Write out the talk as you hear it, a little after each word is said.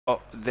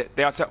Oh,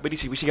 they on top. We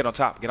should get on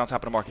top. Get on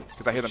top of the market.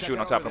 Because I hear them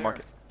shooting on top of the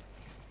market.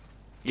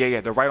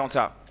 Yeah, they're right on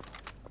top.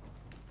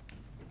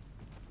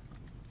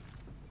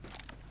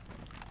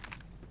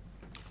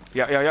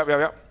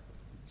 Yeah.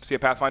 See a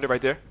Pathfinder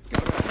right there?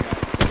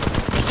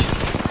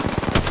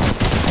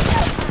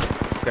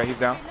 Okay, he's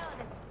down.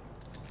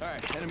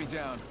 Alright, enemy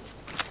down.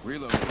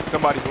 Reload.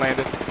 Somebody's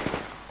landed.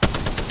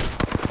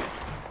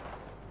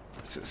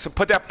 So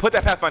put that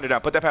Pathfinder down.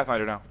 Put that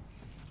Pathfinder down.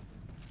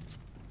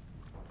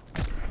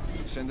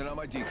 Sending out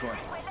my decoy.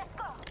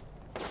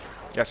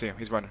 Yeah, I see him.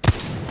 He's running.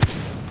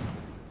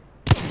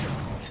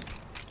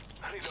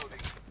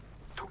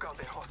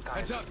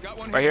 Heads up, got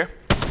one right here.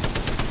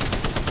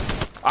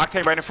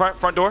 Octane right in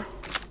front door.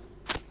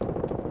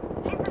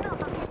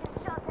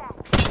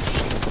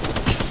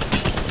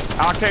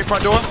 Octane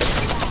front door.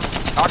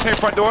 Octane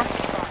front door.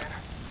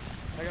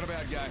 I got a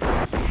bad guy.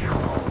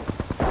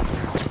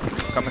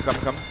 Coming.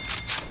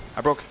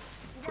 I broke.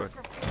 Good.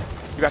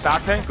 You got the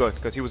Octane? Good,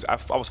 because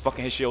I was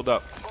fucking his shield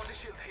up.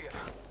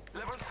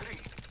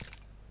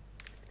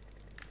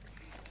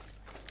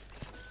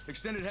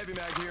 Extended heavy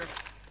mag here.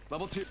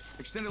 Level 2.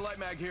 Extended light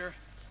mag here.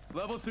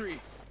 Level 3.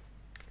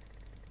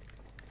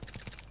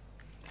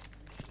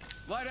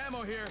 Light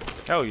ammo here.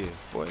 Hell yeah,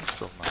 boy.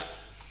 So much.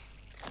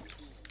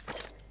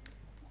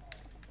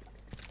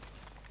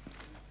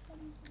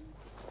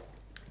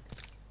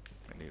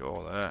 I need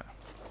all of that.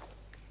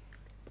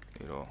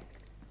 Need all.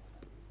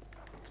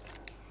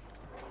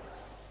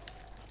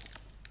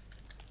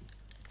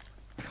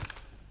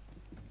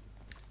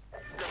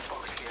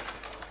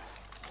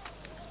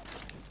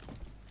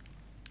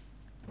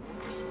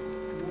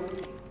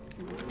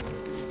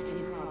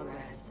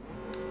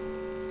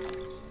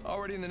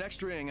 Already in the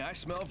next ring, I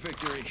smell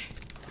victory.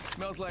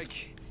 Smells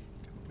like...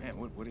 Man,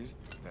 what is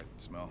that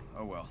smell?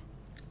 Oh well.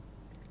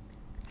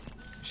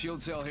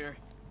 Shield cell here.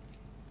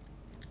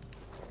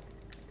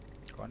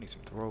 Oh, I need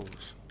some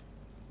throws.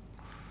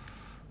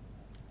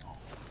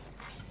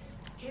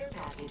 Care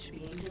package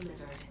being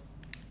delivered.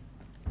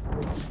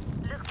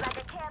 Looks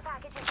like a care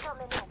package is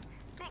coming in.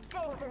 Big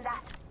things in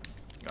that.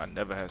 I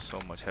never had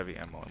so much heavy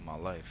ammo in my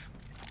life.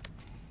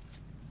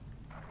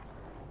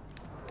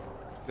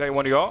 Is that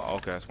one of y'all?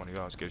 Okay, that's one of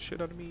y'all. Scared shit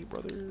out of me,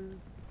 brother.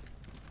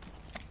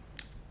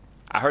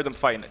 I heard them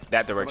fighting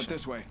that direction.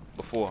 This way.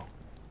 Before.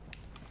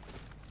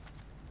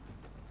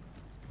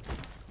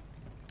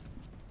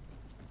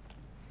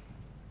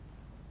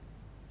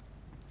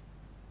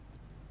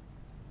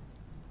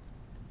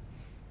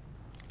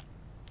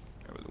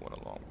 I really want a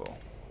longbow.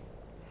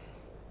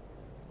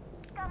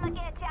 Come and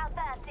get your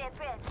birthday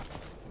present.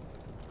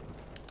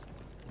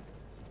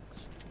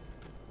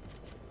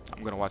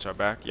 I'm gonna watch our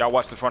back. Y'all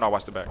watch the front, I'll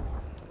watch the back.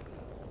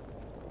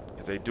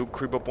 Cause they do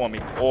creep up on me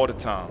all the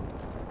time.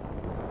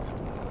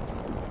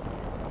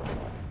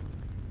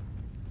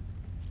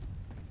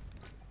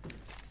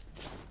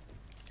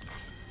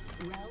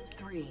 Round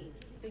 3.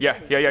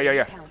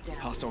 Yeah.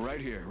 Hostile right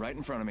here, right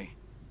in front of me.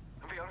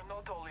 We are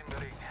not all in the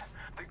ring.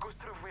 The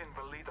gust of wind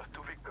will lead us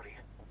to victory.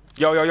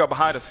 Yo,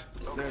 behind us.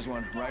 There's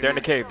one, right They're in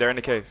the here. cave, they're in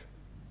the cave.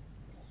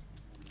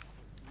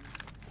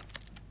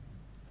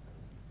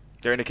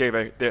 They're in the cave.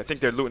 I think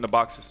they're looting the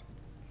boxes.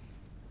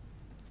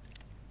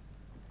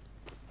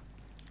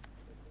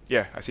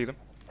 Yeah, I see them.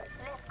 Let's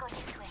go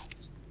this way.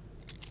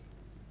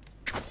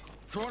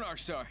 Throw an arc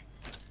star.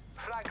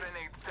 Frag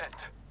grenade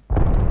sent.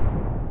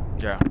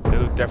 Yeah,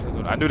 they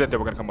definitely. I knew that they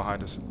were gonna come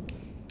behind us.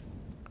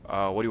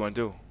 What do you want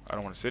to do? I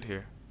don't want to sit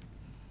here.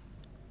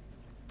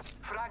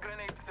 Frag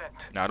grenade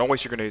sent. Nah, don't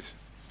waste your grenades.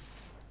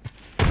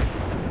 Watch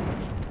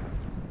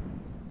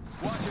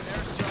an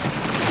airstrike.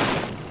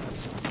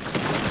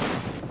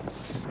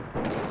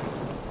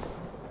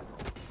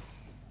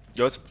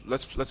 Yo,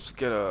 let's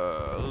get a.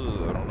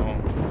 I don't know.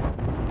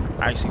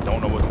 I actually don't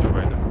know what to do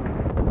right now.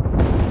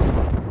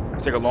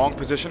 Take a long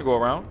position, go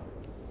around.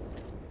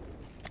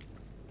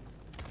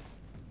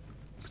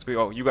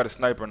 Oh, you got a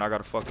sniper and I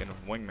got a fucking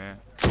wingman.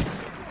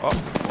 Oh.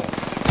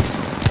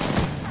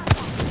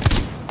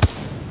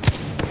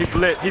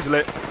 He's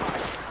lit.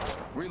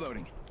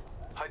 Reloading.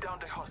 Hide down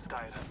the hostile.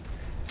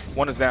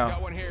 One is down.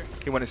 Got one here.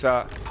 He went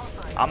inside.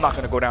 I'm not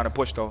gonna go down and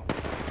push though.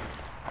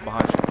 I'm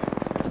behind you.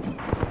 Enemy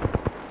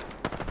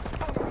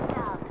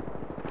down.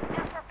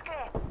 Just a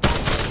scrape.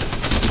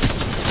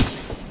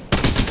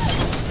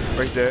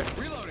 Right there.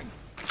 Reloading.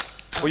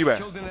 Where you at?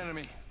 Killed an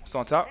enemy. It's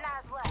on top.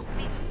 Nice work.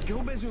 Go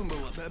bazumbo.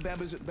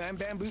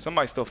 Bamboo.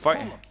 Somebody's still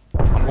fighting.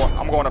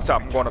 I'm going up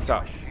top. I'm going up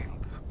top. Taking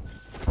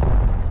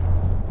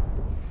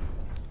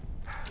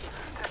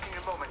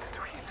a moment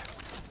to heal.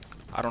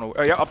 I don't know.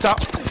 Oh, yeah, up top.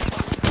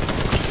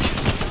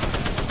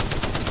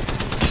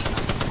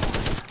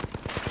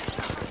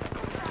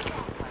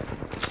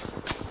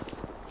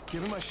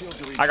 Give him my shield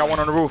to reach. I got one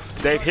on the roof.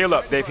 Dave, heal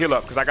up. Dave, heal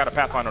up. Because I got a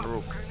Pathfinder on the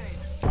roof.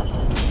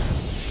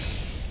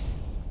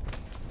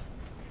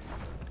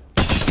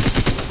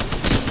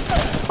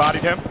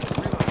 Bodied him.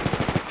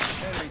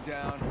 Enemy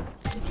down.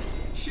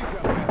 She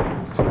got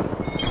bamboos.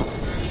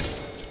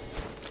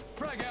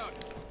 Frag out.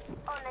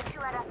 Only 2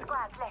 other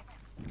squads left.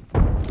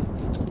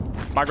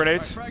 My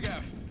grenades. Frag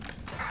out.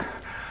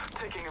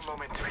 Taking a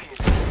moment to heal.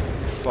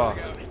 Fuck.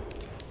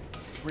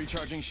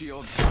 Recharging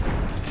shield.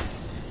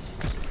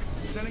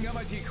 Sending out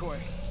my decoy.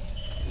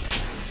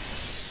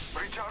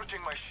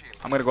 Recharging my shield.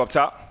 I'm gonna go up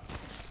top.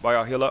 While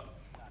y'all heal up.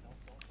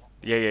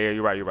 Yeah.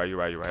 You're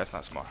right. That's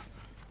not smart.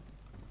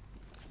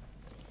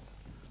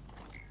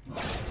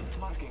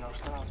 Marking our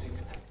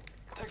surroundings.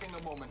 Taking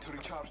a moment to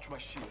recharge my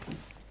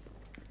shields.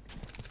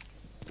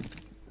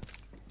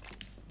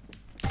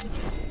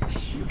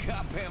 You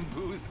got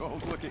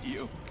bamboozled. Look at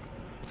you.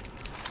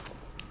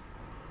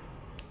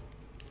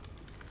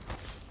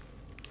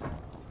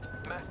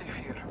 Mastiff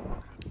here.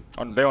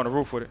 They're on the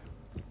roof with it.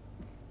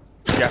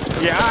 Yes.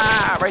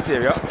 Yeah, right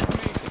there, yo.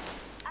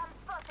 I'm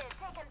spotted.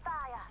 Taking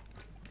fire.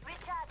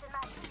 Recharging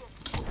my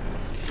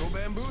shields. Go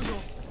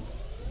bamboozle.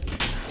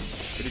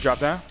 Did he drop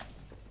down?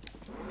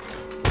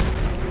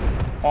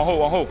 On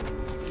hold.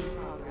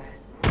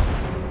 Progress.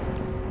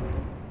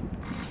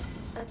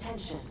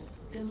 Attention.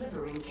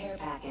 Delivering care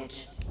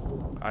package.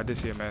 I did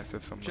see a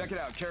massive somewhere. Check it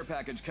out. Care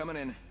package coming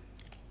in.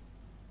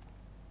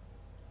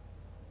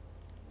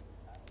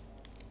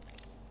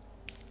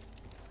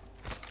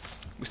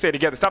 We stay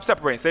together. Stop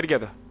separating. Stay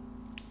together.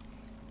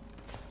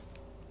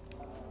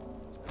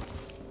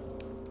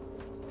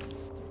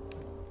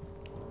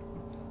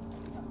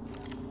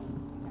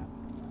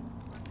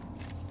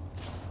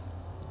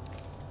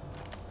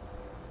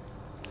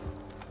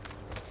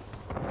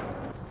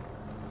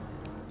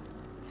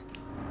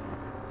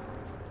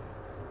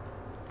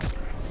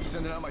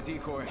 Sending out my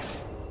decoy.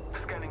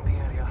 Scanning the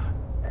area.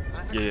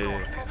 Let's explore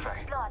Yeah. this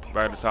way.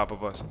 Right at the top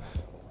of us.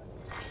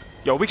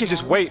 Yo, we can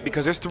just wait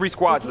because there's 3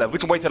 squads left. We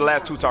can wait till the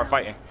last 2 start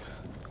fighting.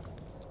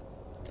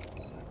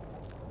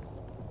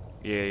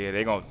 Yeah,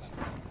 they gonna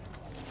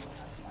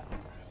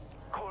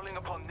Calling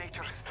upon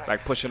nature's strength.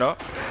 like pushing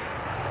up.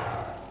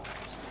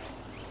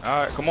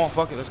 All right, come on,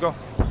 fuck it, let's go.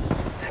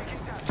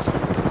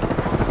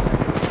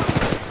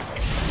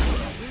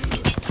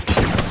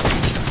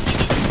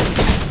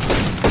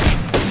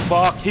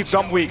 Fuck, he's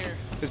dumb weak.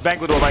 This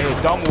Bangalore right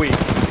here, dumb weak.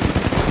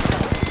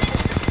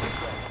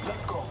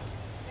 Let's go.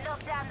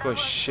 Knock down the Good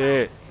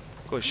shit.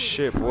 Good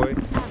shit, boy.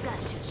 I've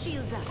got you.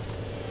 Shields up.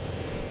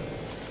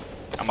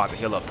 I'm about to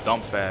heal up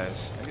dumb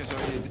fast. I guess I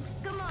did.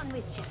 Come on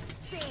with you.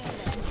 Say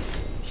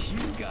You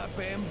got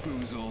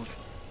bamboozled.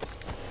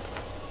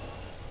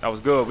 That was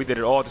good. We did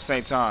it all at the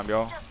same time,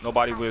 yo.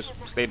 Nobody was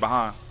stayed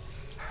behind.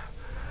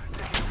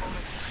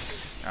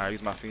 I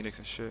use my Phoenix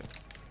and shit.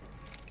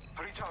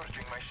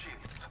 Recharging my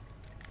shields.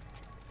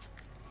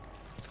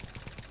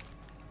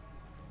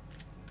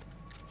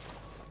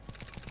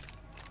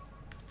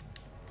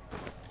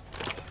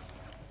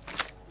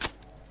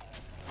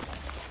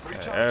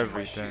 Recharging my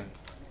everything.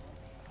 shields.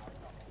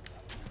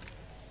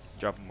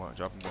 Drop him more.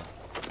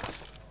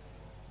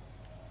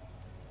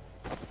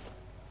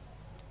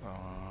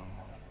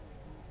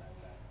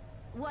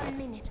 1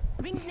 minute.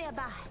 Rings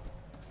nearby.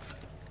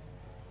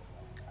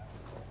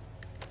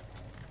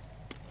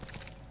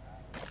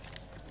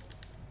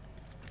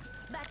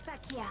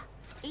 Backpack here.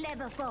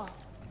 Level 4.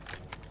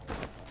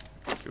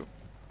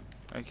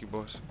 Thank you,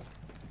 boss.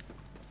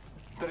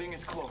 The ring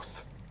is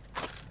close.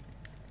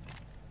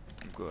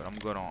 I'm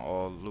good on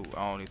all loot.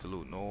 I don't need to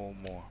loot no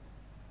more.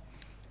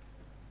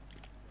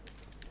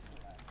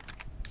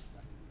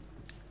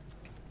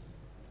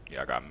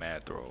 Yeah, I got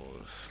mad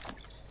throws.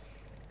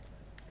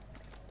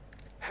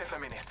 Half a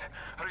minute.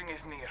 Ring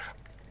is near.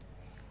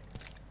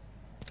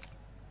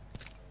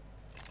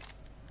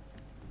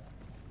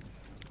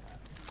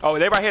 Oh,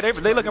 they right here.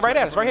 They looking right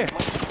at us, right here.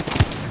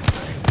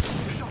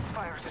 Shots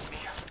fired at me.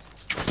 I'm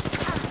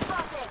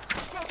spotted.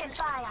 Taking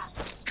fire.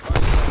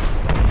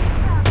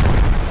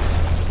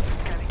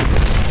 Scanning.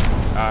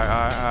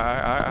 Alright.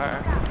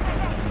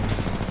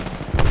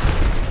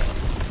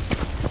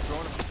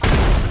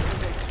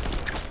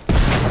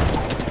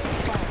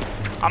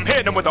 I'm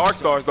hitting them with the arc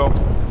stars though.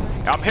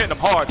 I'm hitting them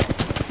hard.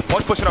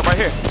 One's pushing up right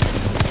here.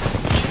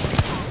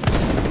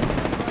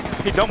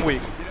 He dumb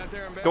weak. Get out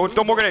there and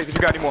Throw more grenades if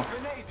you got any more.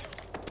 Grenade.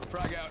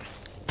 Frag out.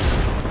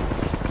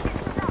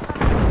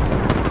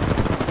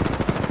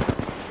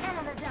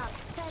 Enemy down.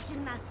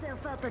 Patching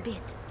myself up a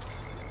bit.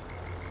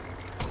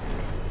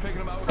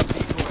 Picking him out with a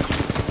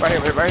decoy. Right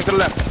here to the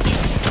left.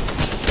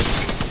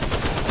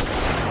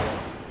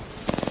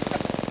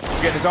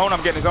 I'm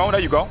getting his own.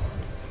 There you go.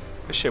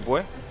 Good shit,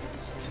 boy.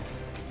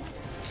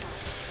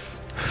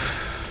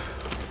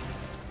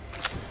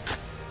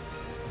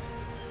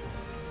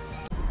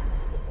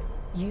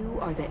 You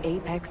are the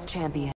Apex champion.